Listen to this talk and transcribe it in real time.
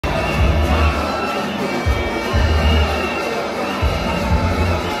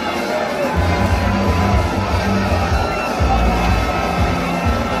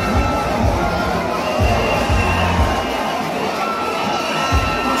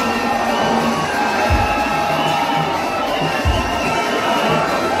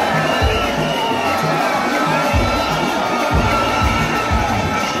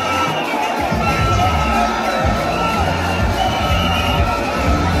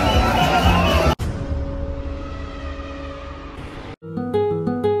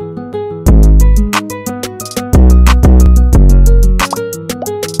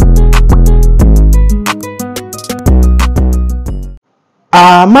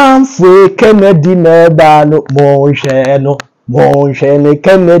Amanfwe Kennedy neba no monshe no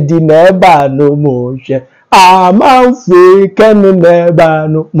Kennedy neba no monshe. Amanfwe Kennedy neba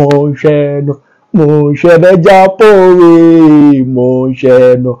no monshe no ne Japore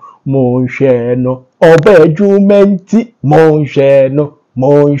monshe no obejumenti monshe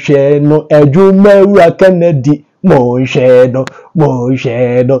no ejumewura Kennedy monshe no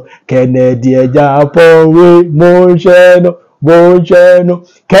Kennedy Japore monshe no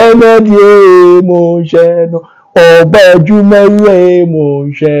Kennedy monshe no obejumewura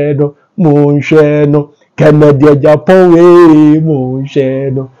monshe no Kennedy Japore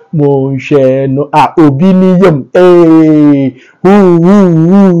monshe no obiniyem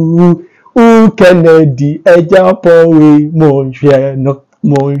Kennedy Japore monshe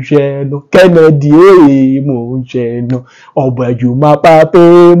no Kennedy monshe no obejuma pape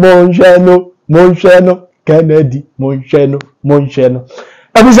monshe no Kennedy monshe no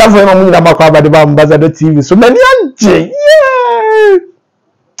Ebisa for no munya makwa abadeba Ambassador TV so many anje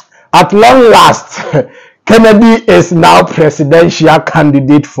at long last Kennedy is now presidential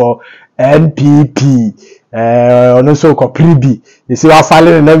candidate for NPP ono so ko pribi you see wa file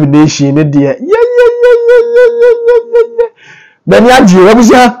the nomination ne de many anje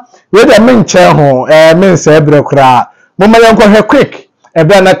ebisa we dey menche ho men say ebre kra mo ma yanko hwe quick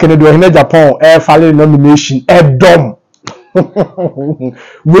ebe na Kennedy o hina Japan file nomination dom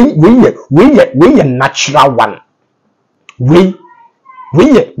we natural one we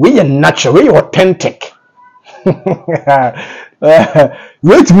natural we authentic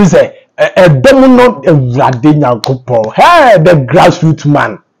wait me say dom no Ewurade Nyankopon the grassroots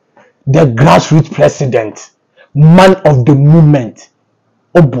man, the grassroots president, man of the movement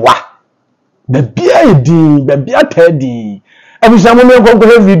obwa the bia tedi ebisa mo me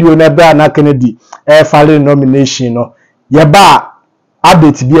go video na bra na Kennedy file nomination no ye ba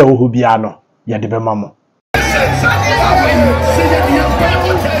update bia wo bia no ye de be mamo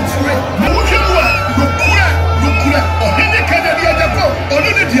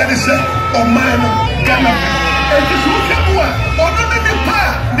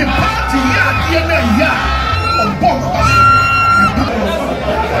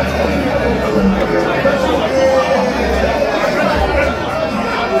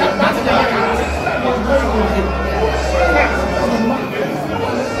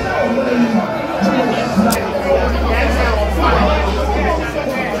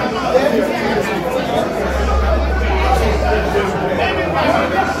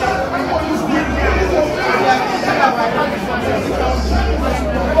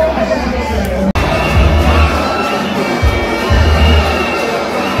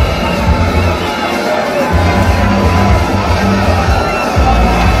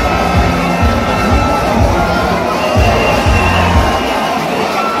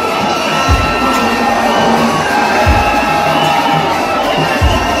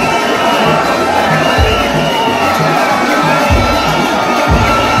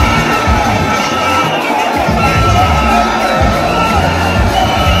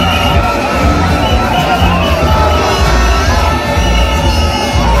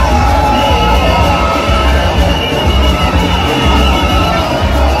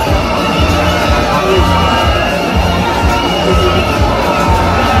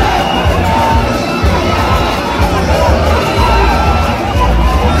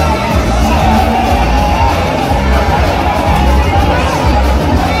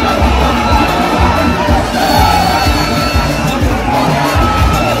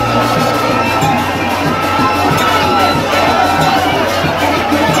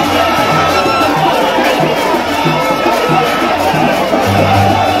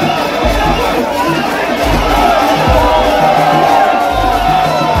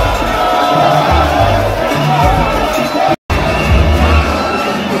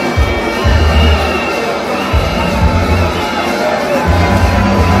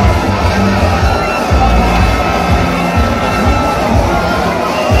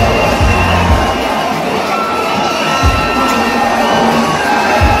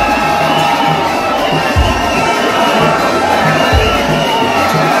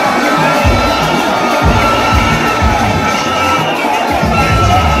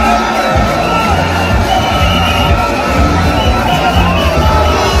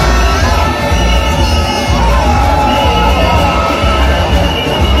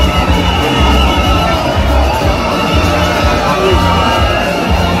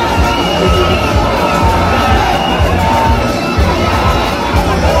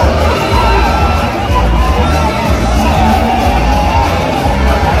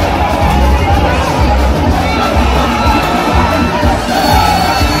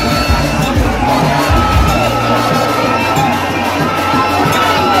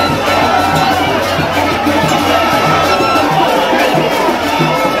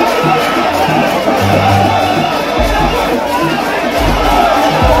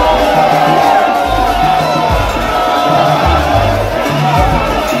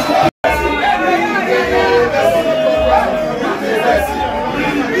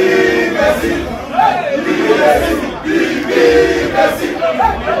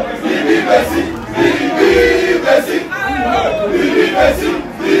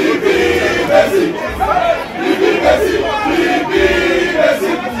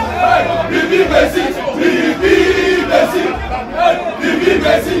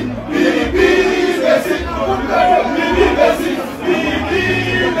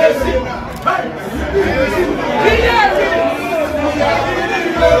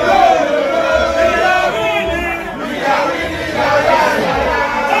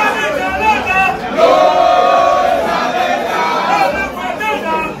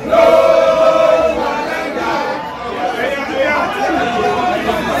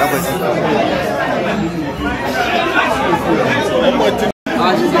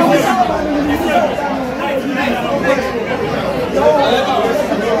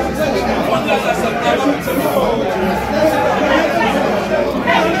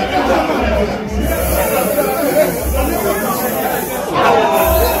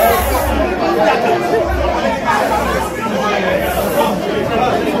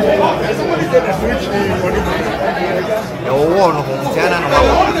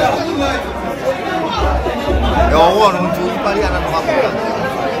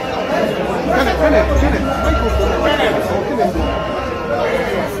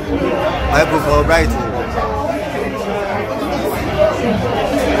I prefer bright.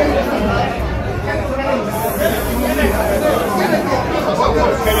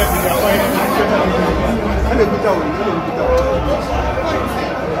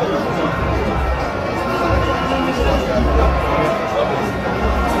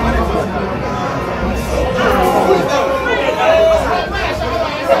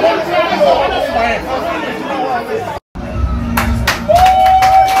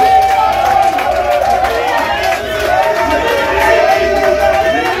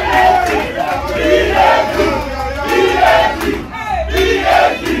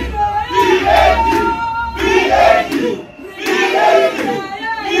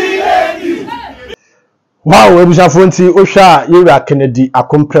 Wow, ebusafo nti ohwa yewura Kennedy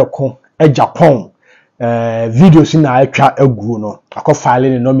akompreko Japan videos na atwa aguo no akofile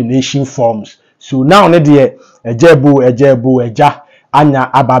ne nomination forms so now ne de ejebu eja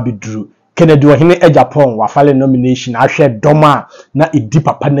anya ababidru Kennedy ohene Japan wa file nomination ahwe doma na edi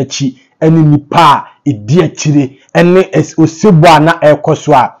papa nachi eni nipa edi akire eni osebo na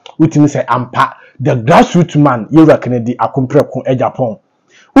ekoso a utimi se ampa the grassroots man yewura Kennedy akompreko Japan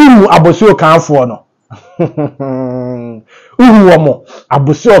aboso kanfo no uhuwomo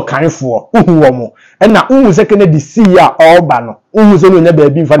aboso kanfo uhuwomo na se Kennedy see ya oba no se no nya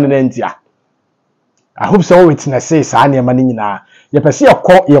baabi mfa ne ntia I hope so witness say sa na ema nyina ye pese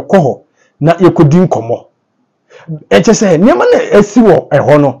yekọ ho na yekodi nkomo eche se niema na asi wo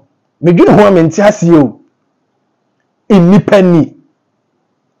eho no medwene ho amenti ase o nipa ni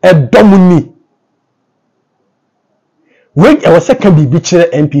edomuni we e was second bibi kire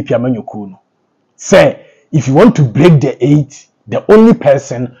NPP amanyoku no say if you want to break the 8 the only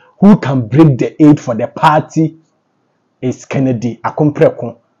person who can break the 8 for the party is Kennedy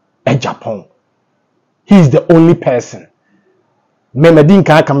akompreko Japan. He is the only person. Me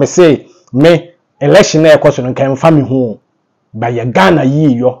medinka ka me say me election na ekoso no kan fa me ho ba ye Ghana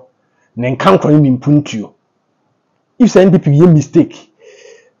yi yo ne nkan kwani ni mpuntuo. If say NPP ye mistake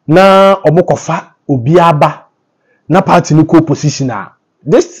na omokofa obi aba na party ni co-opposition a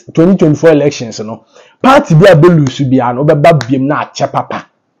this 2024 elections no party bi abelusu bia no obeba biem na ache papa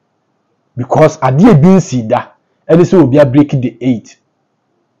because ade bi nsida ene say obi a break the 8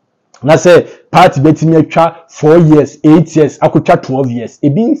 na say party betimi atwa 4 years 8 years akotwa 12 years e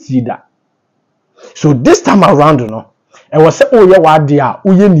bi nsida so this time around no e was say oye wade a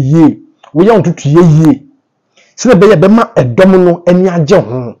oye ni ye oye ontutu ye se be ye be ma edom no ani age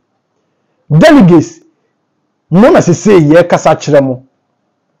ho delegates mo na say ye kasa kire mo.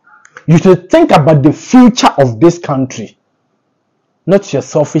 You should think about the future of this country, not your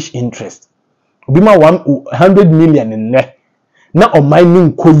selfish interest. Obima 100 million in ne. Na o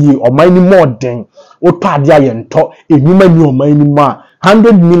mining koyi, o mining more than o padia yento, e nyuma ni o mining ma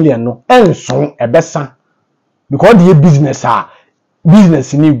 100 million no enso ebesa. Because the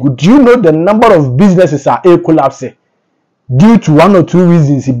business ni good. Do you know the number of businesses are collapsing due to one or two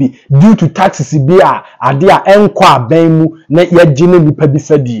reasons be due to taxes be ade a enko aban mu na ye gene nipa bi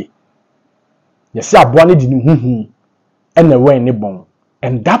fadie. Yes, abone di huhu ene we ni bon,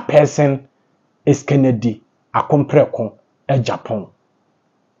 and that person is Kennedy akompreko Japan.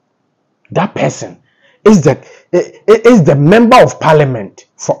 That person is the member of parliament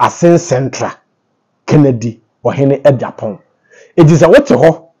for Asen Central, Kennedy ohene Japan. It is a what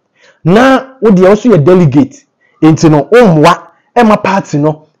ho na wo de also your delegate enti no omwa ema party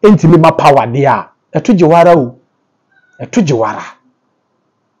no enti me ma power de a etujewara o etujewara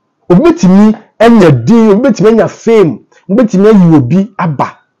obetimi enya din obetimi enya fame obetimi ayi obi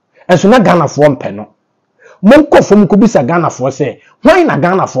aba enso na Ghana fo mpe no monko fom ko bisa Ghana for say why na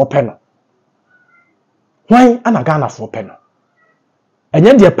Ghana for peno why ana Ghana for peno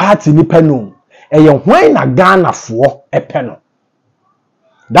enye de party ni peno eye why na Ghana for peno.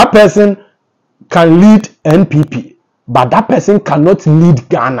 That person can lead NPP, but that person cannot lead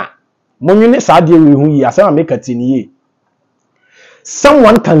Ghana.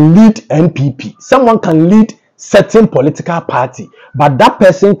 Someone can lead NPP, someone can lead certain political party, but that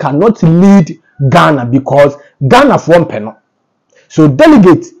person cannot lead Ghana because Ghana for peno. So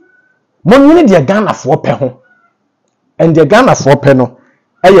delegate, money the Ghana for peno, and the Ghana for peno,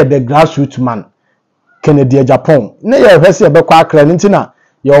 the grassroots man, Kennedy Japan. Na ya hwese be kwa akra ntina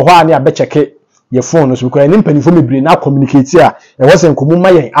ye ho a na be check your phone so because any mpanifo mebre na communicate a e wo se nkomo ma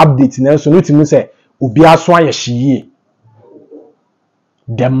yen update na so no timi se obi aso aye hyiye.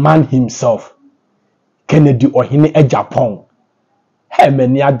 The man himself, Kennedy Ohene Japan. Hey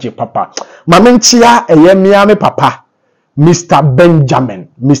mani age papa. Mamenchia eyemia me papa. Mr.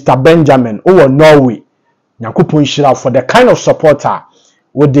 Benjamin over Norway. Nyakupon shira for the kind of supporter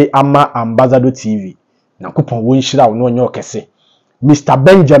with the Ama Ambassador TV. Nyakupon won shira no nyo kese. Mr.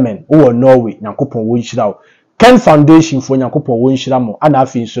 Benjamin over Norway. Nyakupon won shira. Ken Foundation for Nyakupon won shira mo. Ana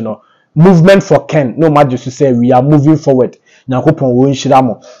afi so no. Movement for Ken. No matter to say we are moving forward. Nyakupon won shira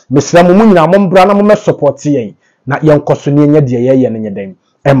mo. Mesra mo nyina mo mbra na mo support yen. Na yenkoso ne enye de ye ne nyeden.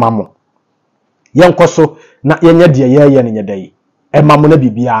 Ema mo. Yenkoso na yenye de ye ne nyeden. Ema mo na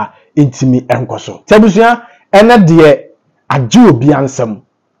bibia intimi enkoso. Tabusua ene de agye obi ansam.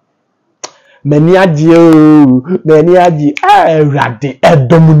 Mani agye Awurade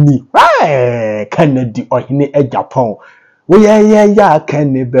edomni. Kennedy Ohene Japan. Wo ye ya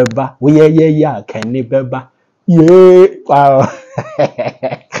Kennedy beba. Wo ye ya Kennedy beba. Wow.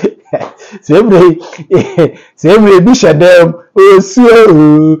 Semre bi shedem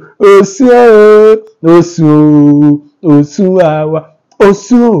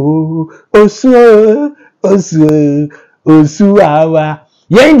osuawa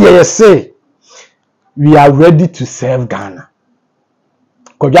ye say we are ready to serve Ghana.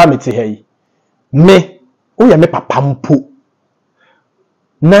 Kodwa mete hey me oya me papa mpo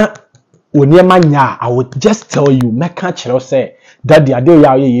na oniema nya. I would just tell you make kire say that the ade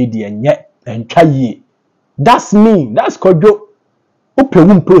ya ye de enye entwa ye. That's me. That's kodwo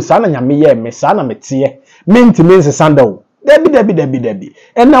opewu mpo sa na nyame ye me sa na mete me ntimi nsesanda o debi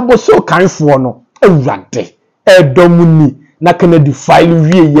enaboso kanfo no Awurade edomuni na Kennedy file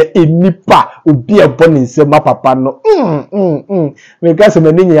wie ye enipa obi ebo ne nsem papa no me ka se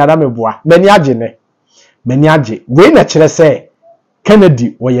mani nya na meboa mani age we na kire say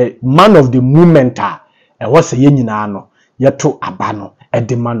Kennedy was man of the movement was a yenyina no yeto aba no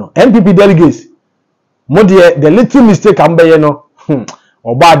edema no NPP delegates mo the little mistake ambe no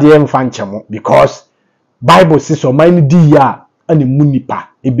oba de emfa nchemo because Bible says o man di ya ani munipa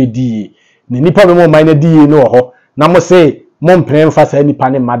ebedi ne nipa me mo man di ye no ho na mo say mo mpre emfa sa nipa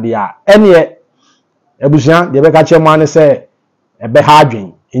ne made a ene ebusia de be ka che mo an say ebe ha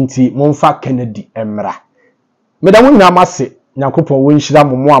adwen nti mo mfa Kennedy emra me da mo nyina amase Nyakupon won shira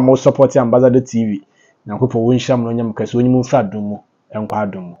mo a mo support Ambassador TV. Nyakupon won shira mo nyam kase onyim mfa dum mo enkwa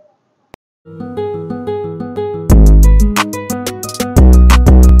dum mo.